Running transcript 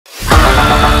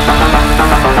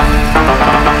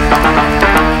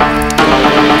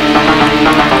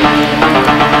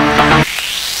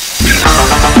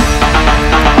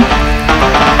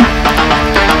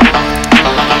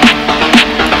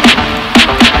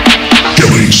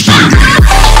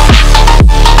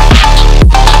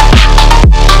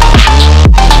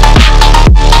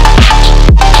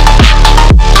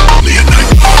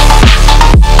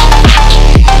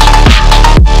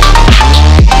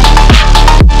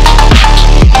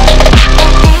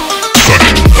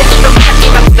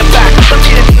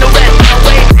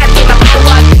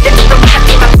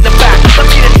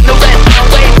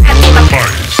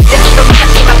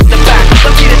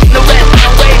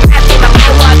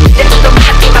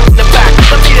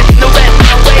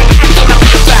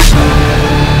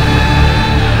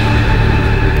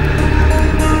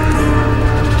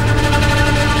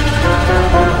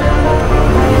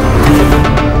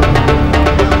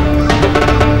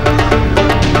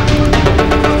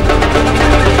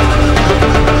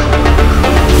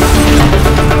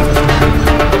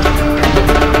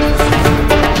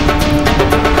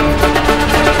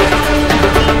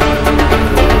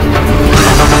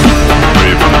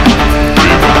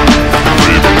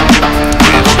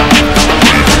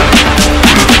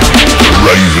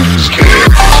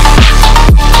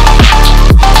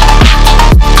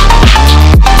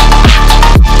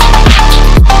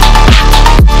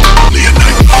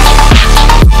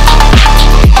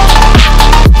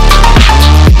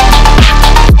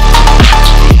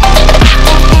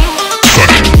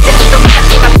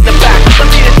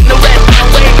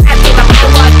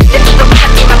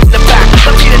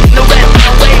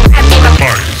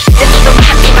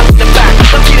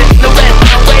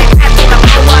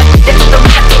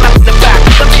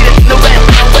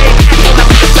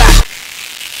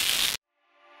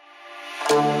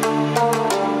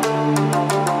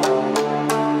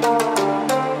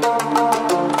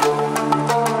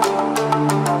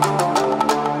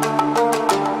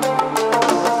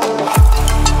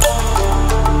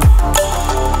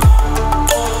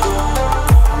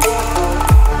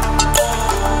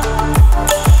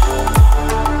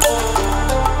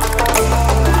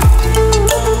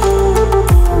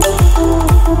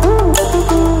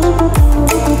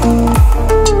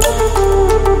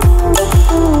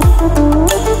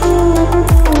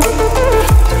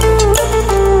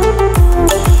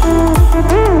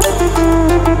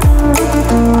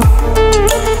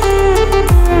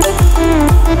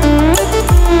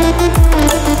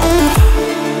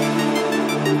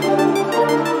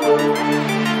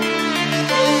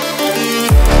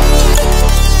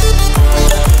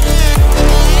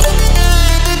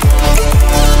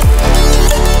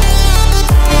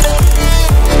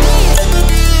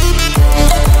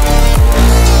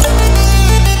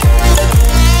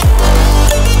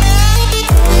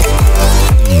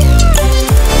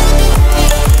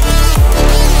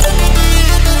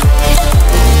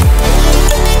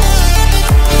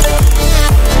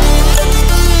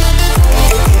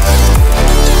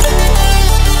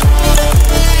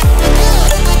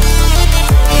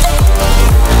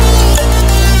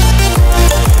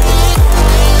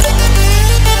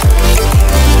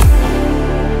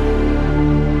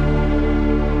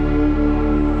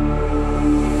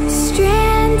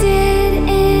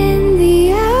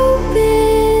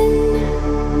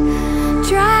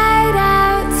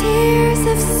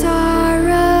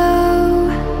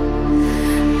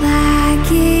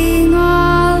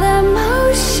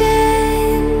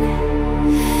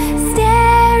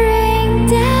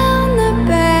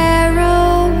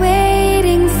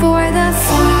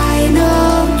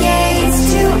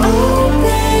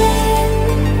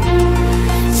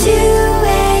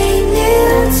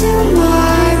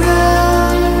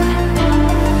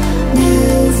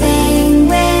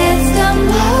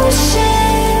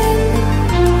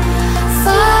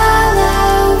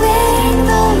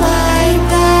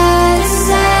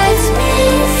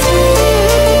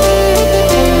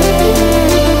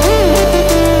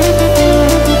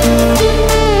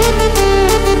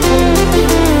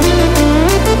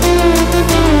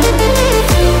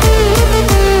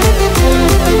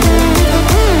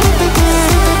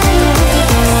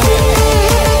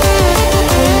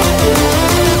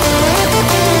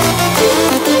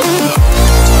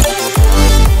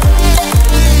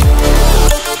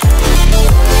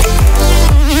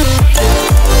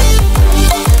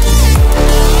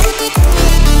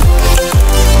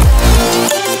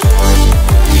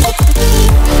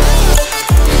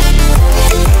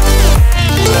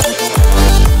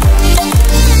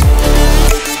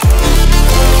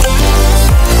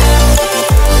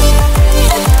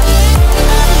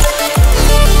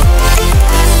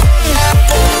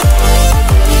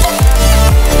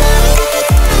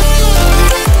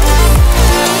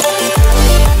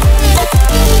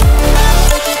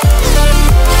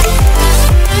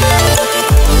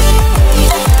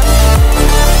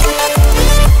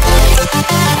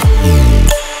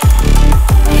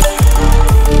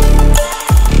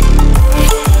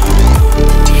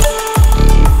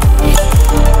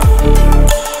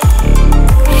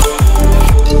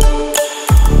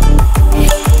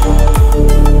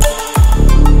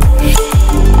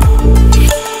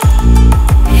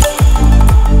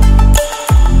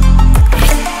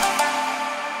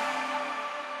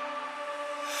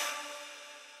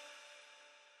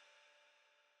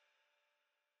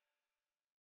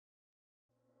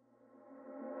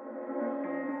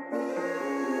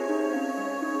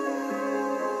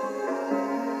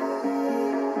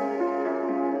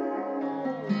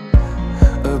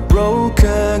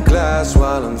past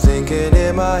while I'm thinking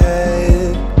in my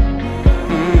head.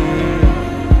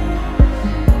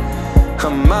 I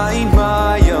mind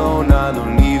my own, I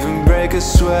don't even break a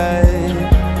sweat.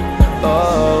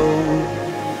 Oh,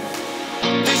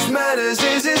 this madness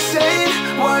is insane.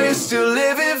 Why you still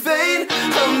live in vain?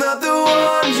 I'm not the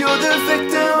one, you're the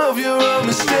victim of your own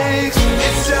mistakes.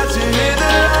 It's time to hit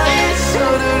the lights,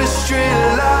 under the street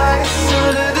lights,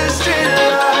 under the street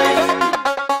lights.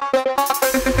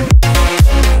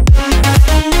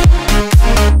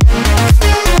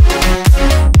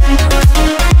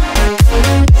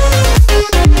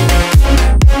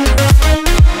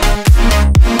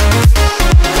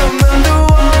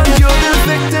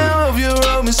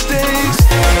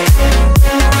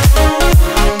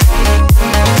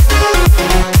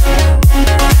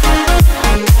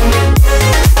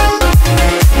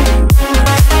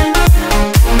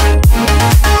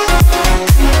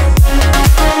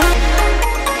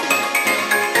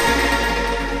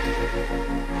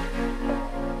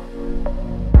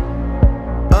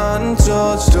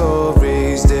 Untold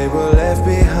stories, they were left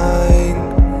behind.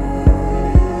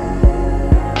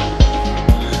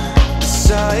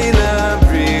 Silent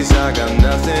breeze, I got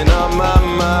nothing on my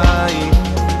mind.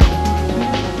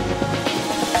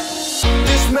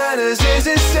 This madness is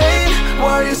insane.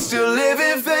 Why you still live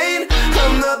in vain?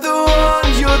 I'm not the one,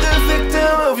 you're the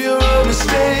victim of your own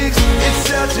mistakes. It's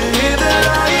time to hit the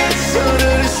lights,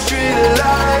 under the street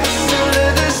lights, under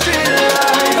the street lights.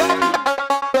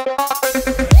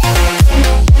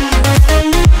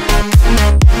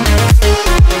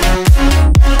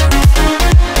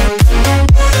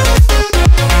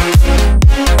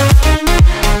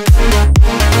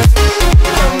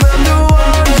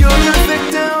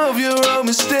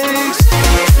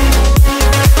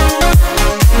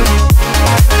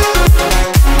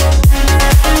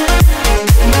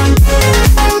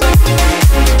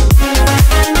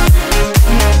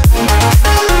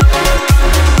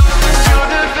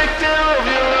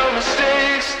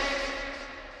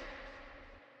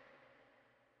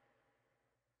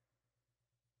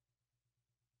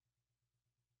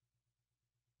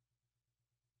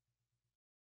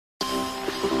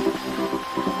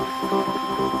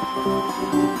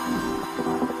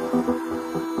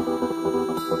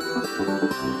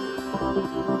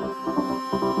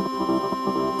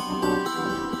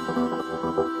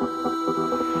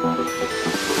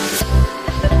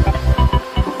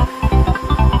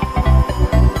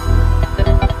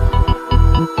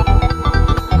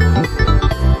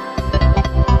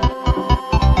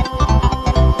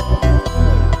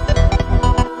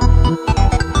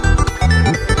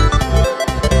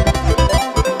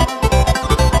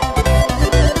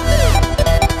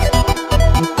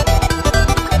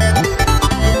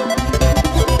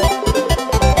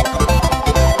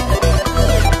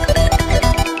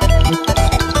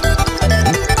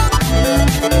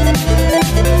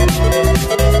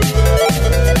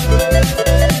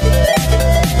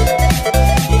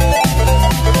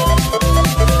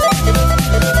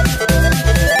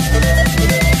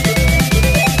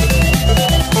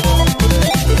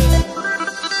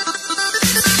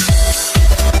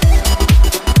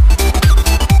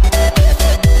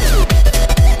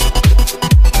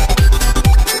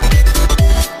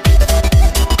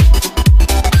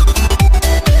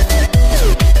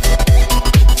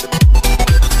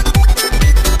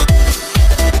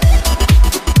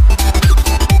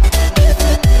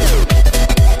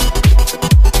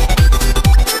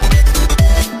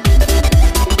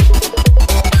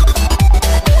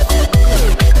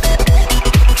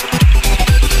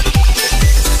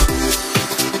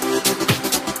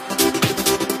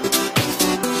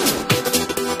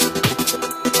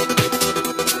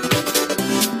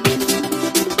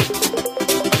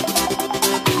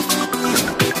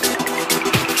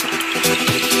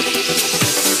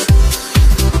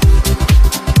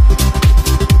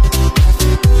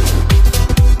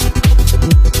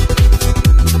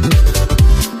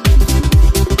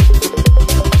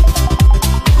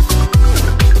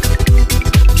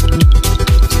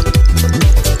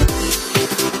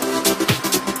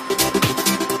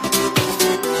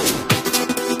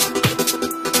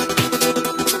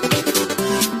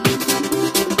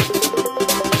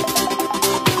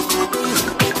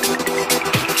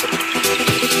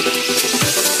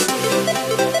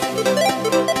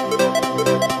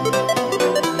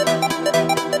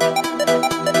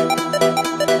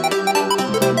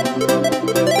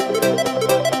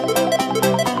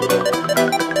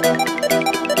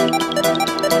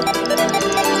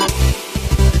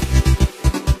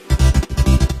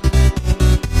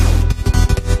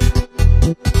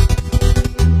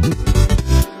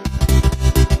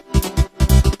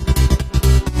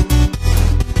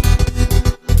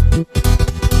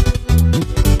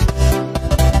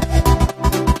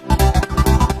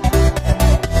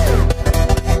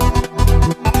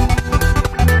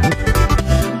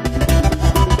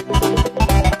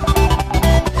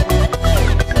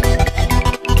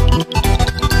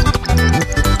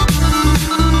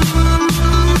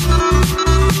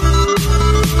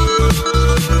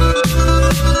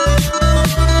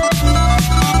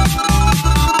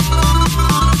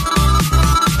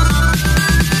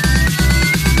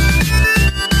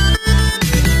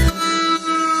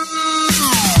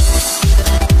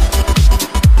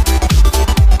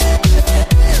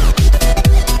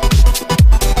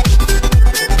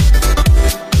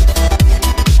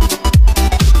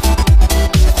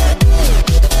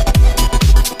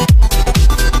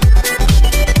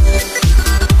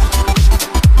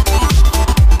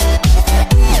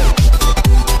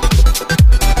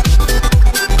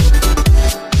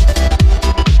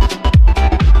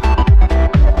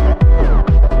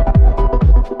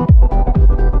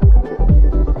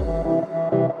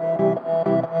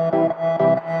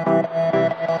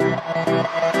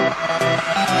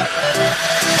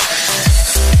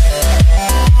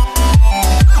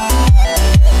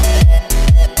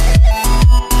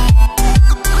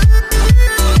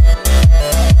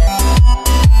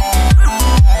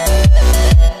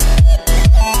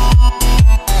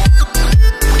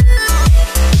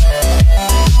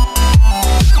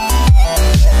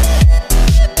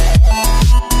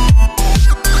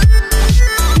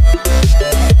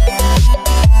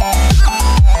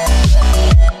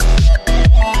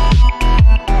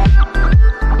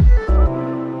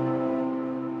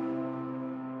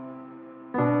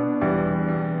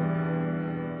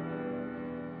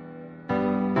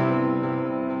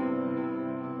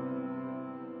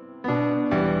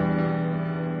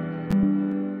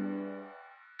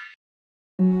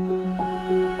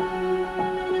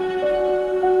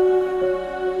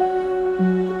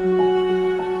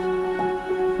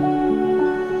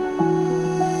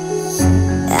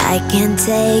 I can't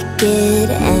take it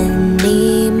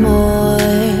anymore.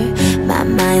 My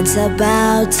mind's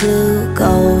about to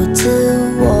go to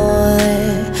war.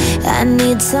 I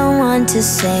need someone to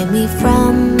save me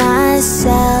from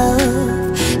myself,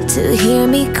 to hear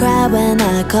me cry when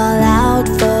I call out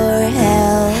for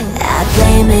help. I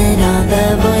blame it on the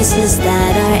voices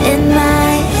that are in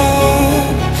my head,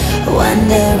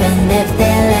 wondering if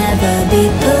they'll ever be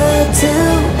put to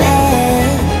bed.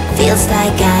 Feels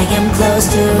like I am close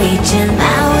to reaching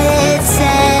my wit's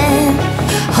end,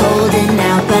 holding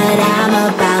out but I'm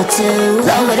about to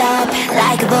blow it up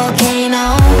like a volcano.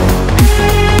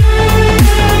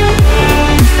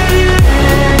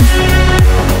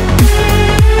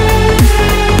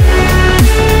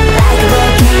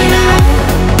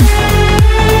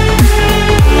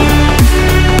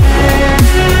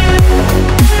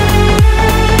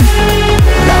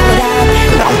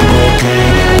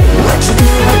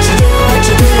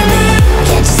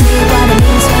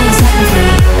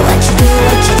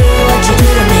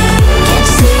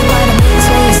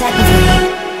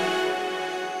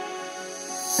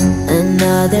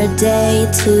 Another day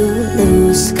to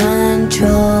lose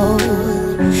control.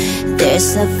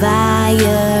 There's a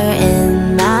fire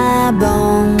in my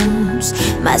bones.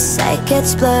 My sight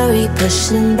gets blurry,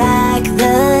 pushing back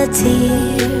the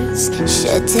tears.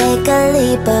 Should take a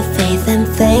leap of faith and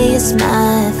face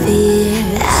my fear.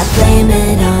 I blame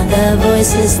it on the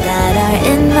voices that are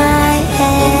in my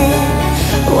head,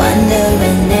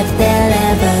 wondering if they'll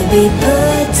ever be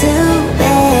put to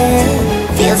bed.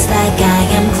 Feels like I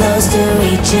am close to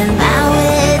reaching my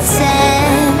wit's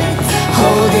end,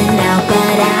 holding out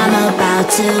but I'm about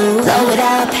to blow it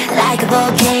up like a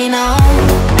volcano.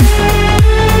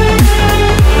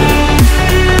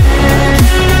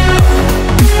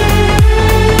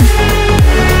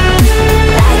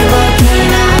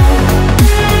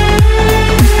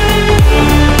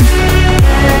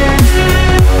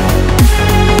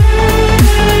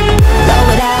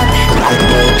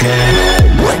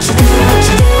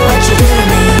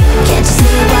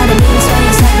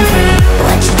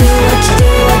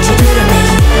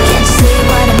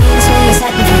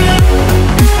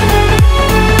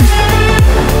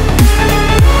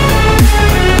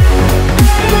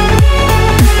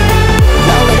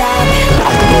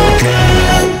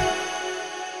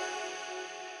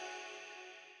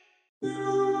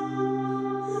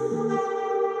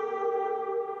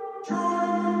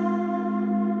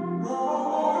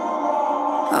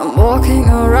 I'm walking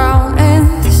around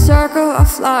in the circle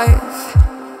of life,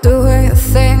 doing the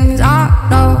things I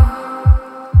know,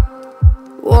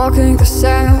 walking the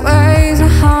same ways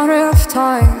 100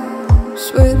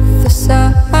 times with the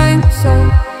same soul.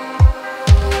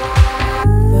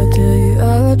 But do you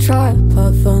ever try to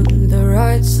path on the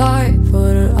right side,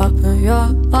 put it up in your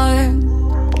mind?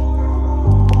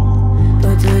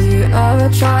 But do you ever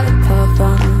try to path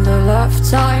on the left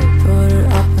side, put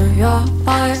it up in your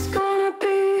mind?